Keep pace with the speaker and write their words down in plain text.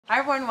Hi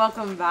everyone,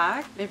 welcome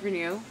back. If you're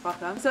new,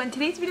 welcome. So in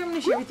today's video, I'm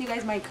going to share with you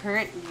guys my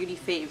current beauty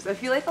faves. I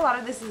feel like a lot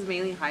of this is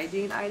mainly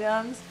hygiene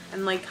items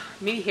and like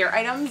maybe hair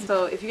items.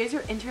 So if you guys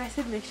are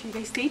interested, make sure you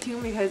guys stay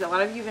tuned because a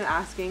lot of you have been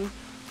asking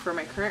for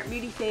my current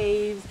beauty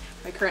faves,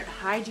 my current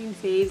hygiene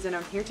faves, and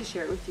I'm here to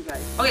share it with you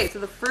guys. Okay, so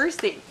the first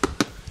thing,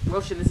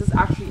 lotion. This is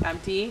actually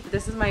empty.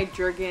 This is my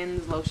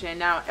Jergens lotion.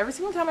 Now, every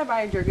single time I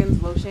buy a Jergens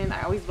lotion,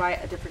 I always buy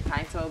a different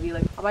kind. So it'll be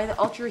like, I'll buy the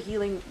Ultra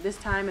Healing this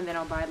time, and then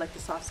I'll buy like the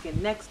Soft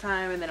Skin next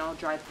time, and then I'll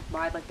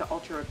buy like the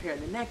Ultra Repair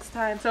the next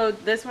time. So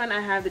this one, I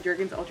have the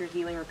Jergens Ultra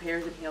Healing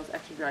Repairs and Heals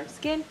Extra Dry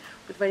Skin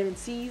with vitamin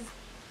C,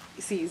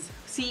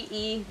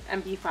 E,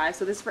 MP5.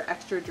 So this is for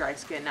extra dry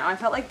skin. Now, I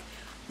felt like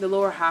the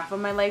lower half of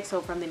my leg,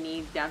 so from the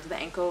knee down to the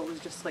ankle, it was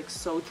just like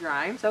so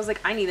dry. So I was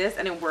like, I need this,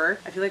 and it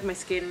worked. I feel like my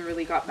skin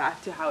really got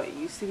back to how it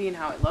used to be and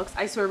how it looks.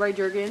 I swear by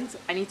Jergens.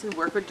 I need to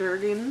work with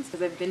Jergens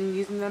because I've been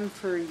using them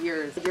for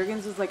years.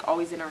 Jergens was like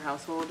always in our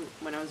household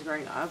when I was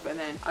growing up, and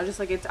then I was just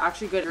like, it's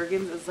actually good.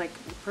 Jergens is like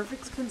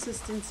perfect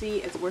consistency.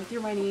 It's worth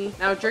your money.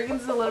 Now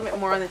Jergens is a little bit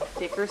more on the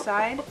thicker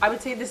side. I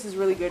would say this is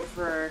really good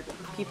for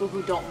people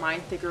who don't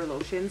mind thicker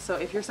lotions. So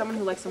if you're someone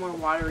who likes some more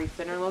watery,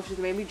 thinner lotions,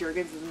 maybe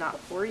Jergens is not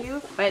for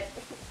you, but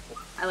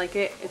I like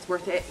it. It's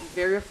worth it.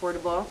 Very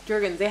affordable.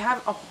 Jergens, they have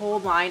a whole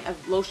line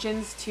of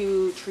lotions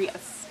to treat a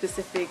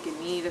specific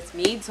need that's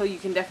need, so you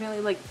can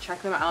definitely like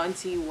check them out and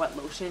see what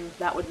lotion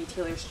that would be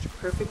tailored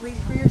perfectly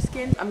for your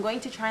skin. I'm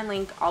going to try and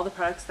link all the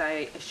products that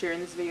I share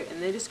in this video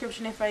in the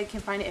description if I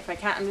can find it. If I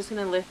can't, I'm just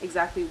going to list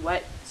exactly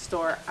what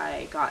store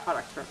I got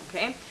product from,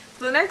 okay?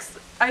 So the next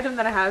item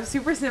that I have,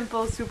 super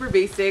simple, super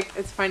basic.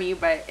 It's funny,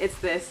 but it's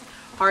this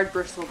hard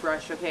bristle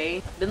brush,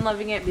 okay? Been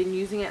loving it, been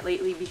using it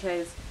lately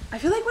because I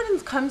feel like when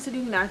it comes to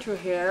doing natural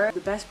hair, the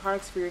best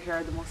products for your hair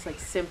are the most like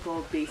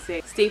simple,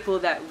 basic staple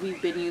that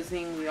we've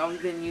always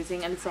been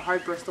using, and it's a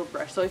hard bristle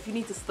brush. So if you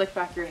need to slick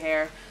back your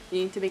hair,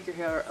 you need to make your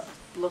hair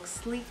look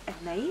sleek and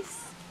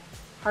nice,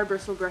 hard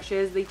bristle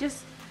brushes, they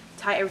just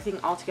tie everything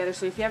all together.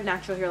 So if you have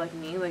natural hair like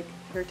me, like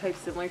hair type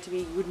similar to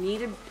me, you would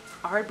need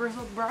a hard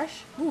bristle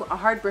brush. Ooh, a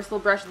hard bristle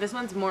brush. This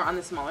one's more on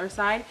the smaller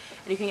side,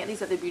 and you can get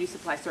these at the beauty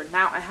supply store.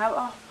 Now I have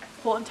a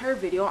whole entire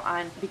video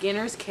on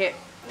beginner's kit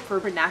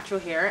for natural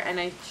hair, and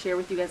I share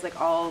with you guys like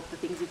all the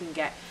things you can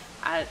get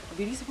at a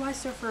beauty supply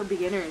store for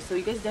beginners. So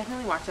you guys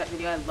definitely watch that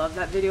video. I love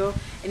that video.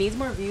 It needs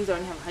more views. I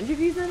only have 100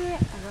 views on it. I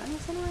got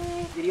this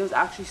anyway. The video is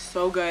actually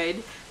so good,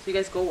 so you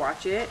guys go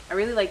watch it. I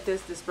really like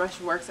this. This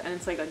brush works, and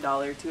it's like $1,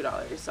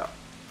 $2. So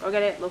go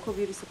get it. Local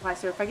beauty supply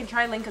store. If I can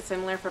try and link a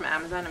similar from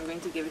Amazon, I'm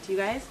going to give it to you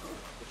guys.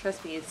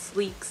 Trust me, it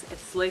sleeks, it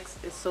slicks,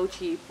 it's so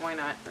cheap. Why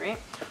not, right?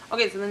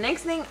 Okay, so the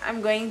next thing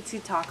I'm going to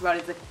talk about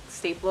is a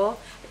staple.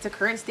 It's a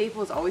current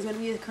staple. It's always going to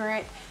be a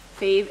current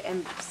fave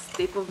and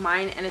staple of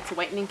mine, and it's a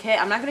whitening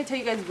kit. I'm not going to tell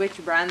you guys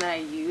which brand that I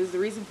use. The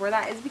reason for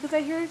that is because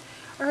I heard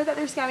that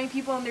they're scamming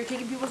people and they're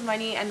taking people's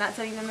money and not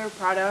sending them their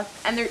product.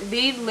 And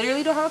they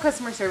literally don't have a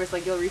customer service.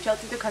 Like, you'll reach out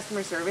to the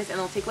customer service and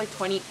it'll take like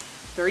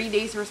 30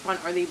 days to respond,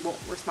 or they won't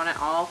respond at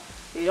all.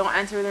 They don't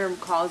answer their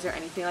calls or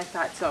anything like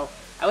that. So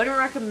I wouldn't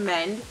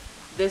recommend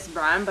this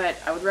brand, but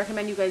I would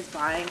recommend you guys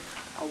buying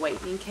a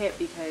whitening kit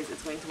because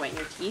it's going to whiten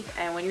your teeth,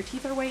 and when your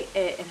teeth are white,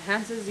 it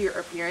enhances your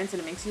appearance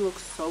and it makes you look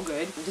so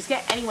good. Just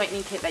get any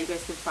whitening kit that you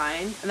guys can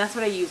find, and that's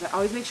what I use. I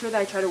always make sure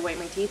that I try to whiten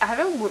my teeth. I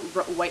haven't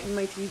whitened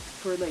my teeth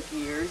for like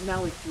years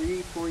now, like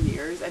 3-4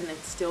 years, and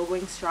it's still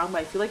going strong,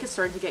 but I feel like it's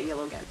starting to get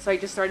yellow again. So I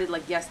just started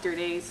like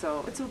yesterday,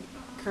 so it's a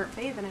current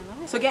fave and I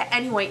love it. So get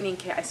any whitening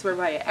kit, I swear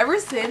by it. Ever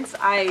since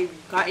I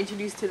got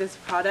introduced to this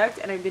product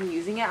and I've been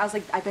using it, I was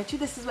like, I bet you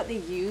this is what they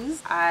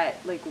use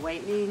at like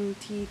whitening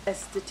teeth,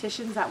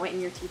 estheticians that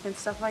whiten your teeth and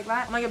stuff like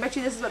that. I'm like, I bet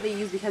you this is what they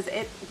use because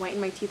it whitened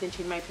my teeth and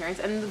changed my appearance.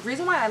 And the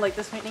reason why I like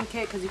this whitening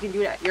kit, because you can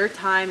do it at your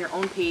time, your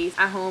own pace,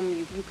 at home.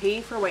 You pay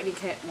for a whitening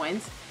kit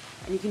once,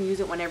 and you can use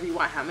it whenever you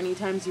want, how many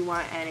times you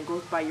want, and it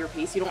goes by your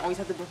pace. You don't always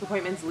have to book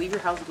appointments, leave your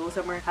house, go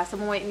somewhere, have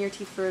someone whiten your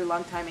teeth for a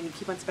long time, and you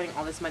keep on spending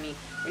all this money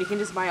when you can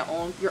just buy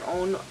your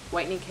own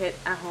whitening kit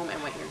at home and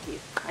whiten your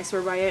teeth. I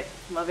swear by it,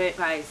 love it.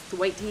 Guys, the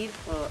white teeth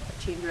will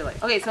change your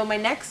life. Okay, so my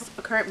next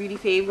current beauty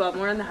fave, well,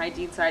 more on the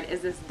hygiene side,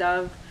 is this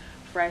Dove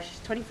Fresh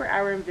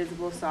 24-hour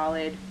invisible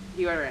solid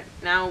deodorant.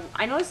 Now,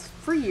 I know this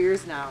for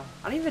years now.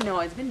 I don't even know,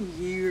 it's been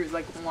years,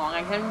 like long.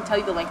 I can't even tell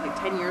you the length, like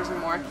 10 years or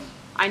more.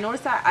 I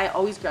noticed that I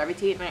always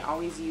gravitate and I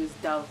always use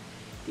Dove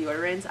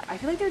deodorants. I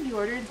feel like their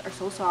deodorants are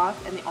so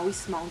soft and they always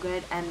smell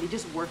good and they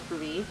just work for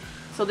me.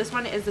 So this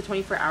one is the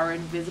 24-hour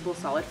invisible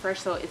solid fresh,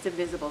 so it's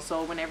invisible.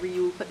 So whenever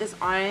you put this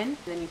on,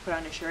 then you put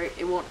on a shirt,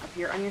 it won't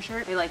appear on your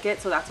shirt. I like it,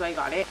 so that's why I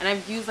got it. And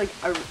I've used like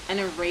an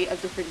array of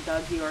different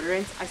Dove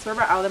deodorants. I swear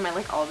by all of them, I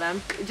like all of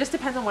them. It just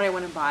depends on what I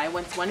want to buy.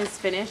 Once one is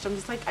finished, I'm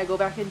just like, I go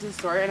back into the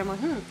store and I'm like,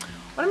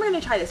 what am I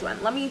going to try this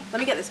one? Let me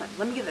get this one.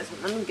 Let me get this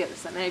one. Let me get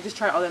this one. And I just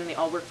try all of them. They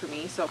all work for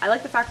me. So I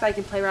like the fact that I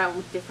can play around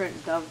with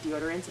different Dove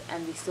deodorants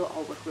and they still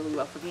all work really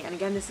well for me. And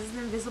again, this is an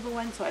invisible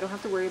one, so I don't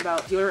have to worry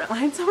about deodorant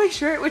lines on my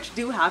shirt, which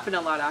do happen a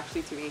lot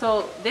actually to me.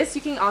 So this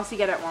you can also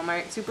get at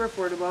Walmart. Super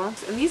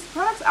affordable. And these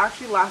products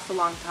actually last a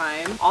long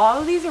time. All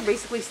of these are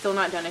basically still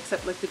not done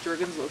except like the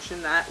Jergens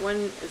lotion. That one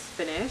is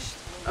finished.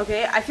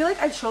 Okay, I feel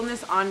like I've shown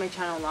this on my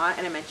channel a lot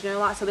and I mention it a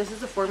lot. So this is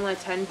the formula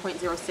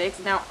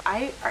 10.06. Now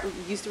I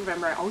used to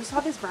remember I always saw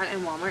this brand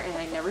in Walmart and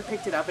I never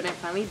picked it up, and I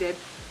finally did,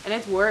 and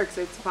it works.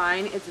 It's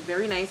fine. It's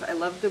very nice. I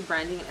love the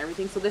branding and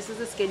everything. So this is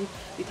a skin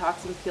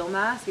detoxing peel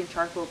mask in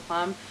charcoal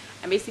plum,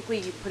 and basically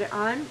you put it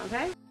on.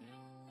 Okay,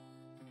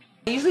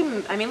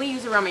 I mainly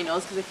use it around my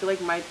nose because I feel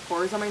like my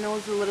pores on my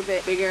nose are a little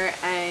bit bigger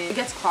and it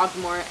gets clogged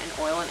more, and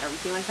oil and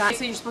everything like that.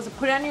 So you're supposed to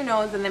put it on your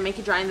nose and then make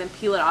it dry and then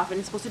peel it off, and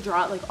it's supposed to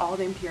draw out like all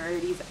the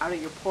impurities out of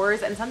your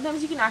pores. And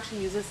sometimes you can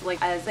actually use this like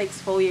as like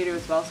exfoliator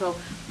as well. So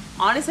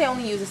honestly, I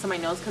only use this on my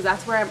nose because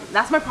that's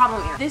my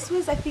problem here. This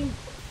was, I think,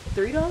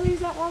 $3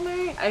 at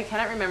Walmart. I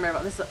cannot remember.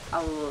 About this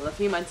a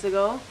few months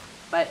ago,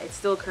 but it's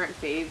still a current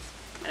fave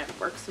and it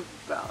works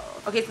well.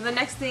 Okay, so the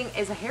next thing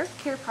is a hair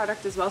care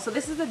product as well. So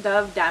this is the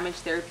Dove Damage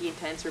Therapy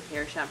Intense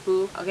Repair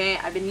Shampoo. Okay,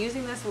 I've been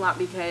using this a lot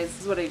because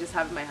this is what I just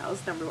have in my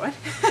house, number one,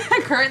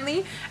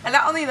 currently. And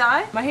not only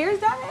that, my hair is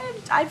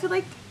damaged. I feel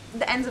like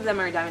the ends of them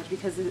are damaged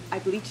because I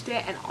bleached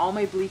it, and all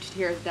my bleached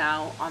hair is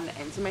now on the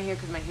ends of my hair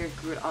because my hair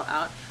grew it all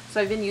out. So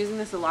I've been using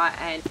this a lot,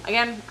 and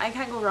again, I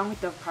can't go wrong with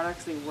Dove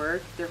products. They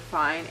work, they're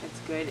fine, it's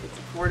good, it's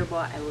affordable,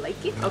 I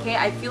like it. Okay,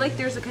 I feel like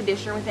there's a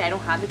conditioner with it. I don't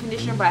have the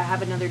conditioner, but I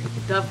have another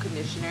Dove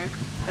conditioner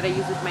that I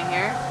use with my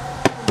hair.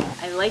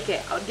 I like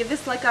it. I'll give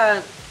this like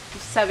a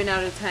 7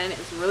 out of 10.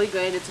 It's really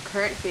good. It's a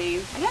current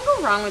fave. I can't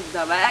go wrong with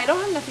Dove. I don't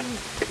have nothing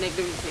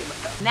negative to say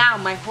about Dove. Now,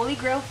 my holy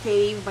grail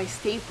fave, my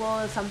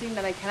staple, something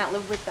that I cannot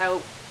live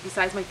without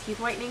besides my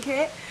teeth whitening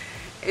kit,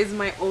 is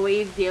my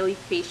Olay Daily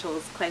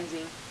Facials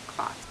Cleansing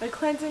Cloth. My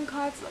cleansing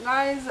cloths,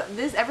 guys,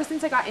 this, ever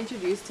since I got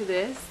introduced to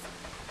this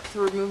to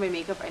remove my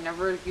makeup, I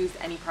never used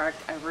any product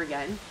ever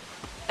again.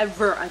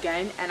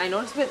 And I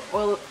noticed with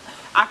oil,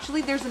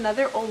 actually there's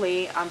another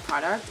Olay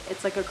product.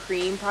 It's like a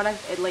cream product.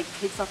 It like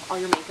takes off all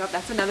your makeup.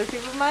 That's another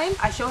favorite of mine.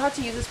 I show how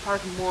to use this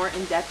product more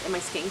in depth in my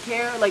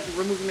skincare, like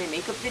removing my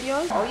makeup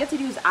videos. All you have to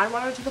do is add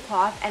water to the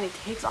cloth and it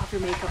takes off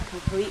your makeup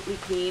completely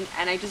clean.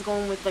 And I just go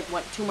in with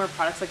like 2 more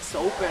products like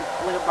soap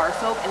and like a bar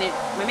soap, and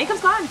my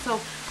makeup's gone. So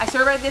I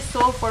swear by this, so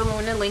affordable.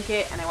 I'm gonna link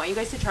it, and I want you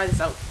guys to try this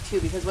out too,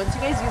 because once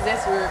you guys use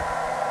this,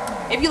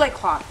 if you like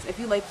cloths,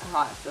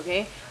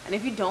 okay? And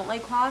if you don't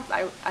like cloths,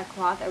 I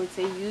would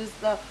say use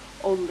the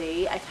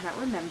Olay. I cannot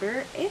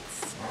remember it.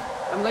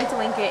 I'm going to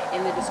link it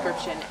in the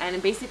description.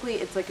 And basically,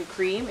 it's like a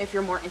cream if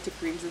you're more into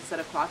creams instead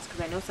of cloths,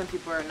 because I know some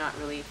people are not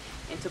really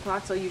into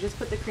cloths. So you just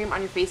put the cream on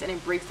your face and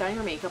it breaks down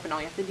your makeup, and all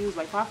you have to do is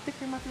wipe off the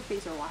cream off your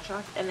face or wash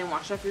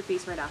off your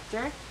face right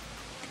after.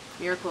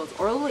 Miracles.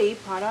 Olay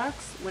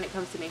products, when it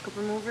comes to makeup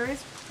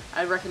removers,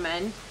 I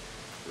recommend.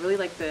 Really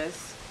like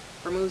this.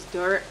 Removes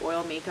dirt,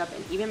 oil, makeup,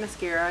 and even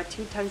mascara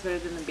 2 times better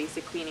than the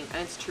basic cleaning.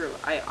 And it's true.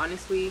 I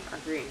honestly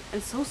agree.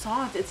 And it's so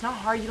soft. It's not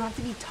hard. You don't have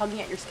to be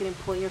tugging at your skin and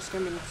pulling your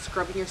skin and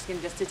scrubbing your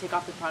skin just to take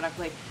off the product.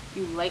 Like,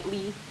 you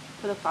lightly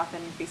put a cloth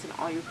on your face and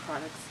all your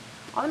products,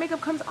 all the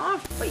makeup comes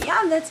off. But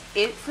yeah, that's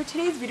it for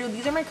today's video.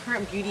 These are my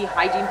current beauty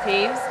hygiene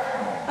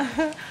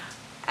faves.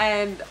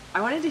 And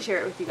I wanted to share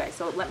it with you guys.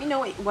 So let me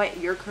know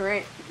what your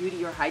current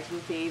beauty or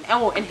hygiene faves,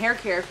 and hair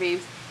care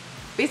faves,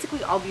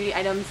 basically all beauty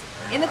items,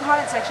 in the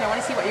comment section. I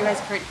want to see what your guys'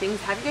 current things.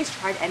 Have you guys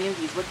tried any of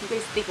these? What do you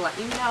guys think? Let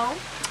me know.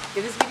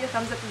 Give this video a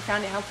thumbs up if you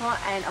found it helpful,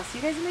 and I'll see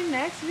you guys in my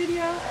next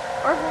video.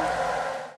 Au revoir.